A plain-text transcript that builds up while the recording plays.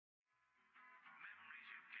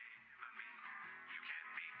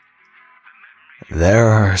There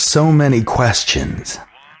are so many questions.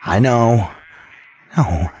 I know.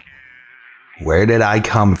 No. Where did I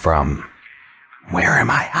come from? Where am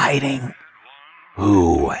I hiding?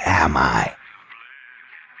 Who am I?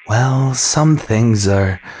 Well, some things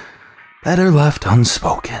are better left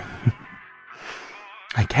unspoken.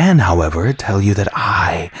 I can, however, tell you that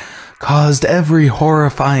I caused every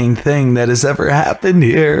horrifying thing that has ever happened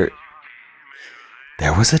here.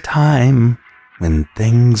 There was a time when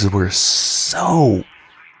things were so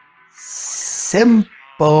simple.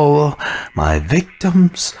 My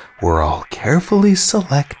victims were all carefully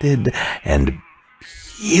selected and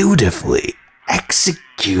beautifully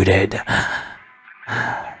executed.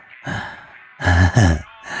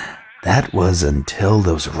 That was until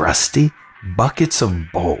those rusty buckets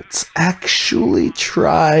of bolts actually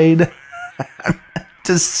tried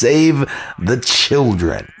to save the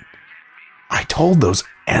children. I told those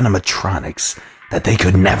animatronics that they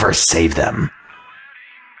could never save them.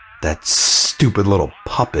 That stupid little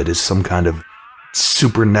puppet is some kind of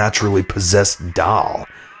supernaturally possessed doll,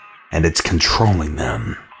 and it's controlling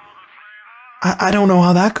them. I don't know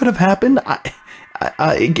how that could have happened.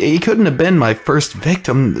 He couldn't have been my first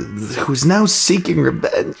victim, who's now seeking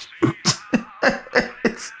revenge.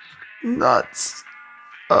 It's nuts.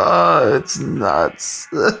 It's nuts.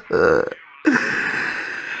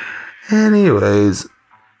 Anyways,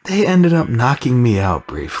 they ended up knocking me out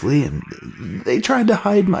briefly, and they tried to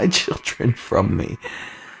hide my children from me.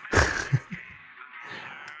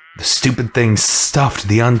 The stupid thing stuffed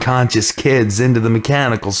the unconscious kids into the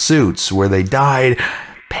mechanical suits where they died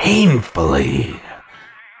painfully.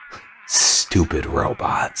 Stupid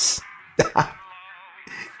robots.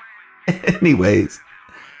 Anyways,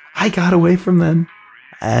 I got away from them,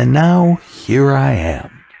 and now here I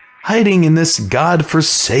am, hiding in this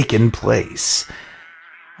godforsaken place.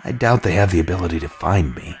 I doubt they have the ability to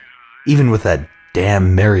find me, even with that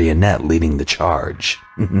damn marionette leading the charge.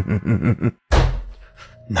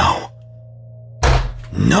 No.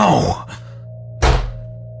 No!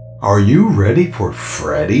 Are you ready for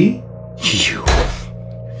Freddy?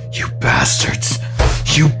 You bastards!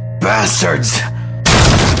 You bastards!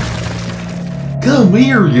 Come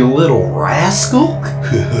here, you little rascal!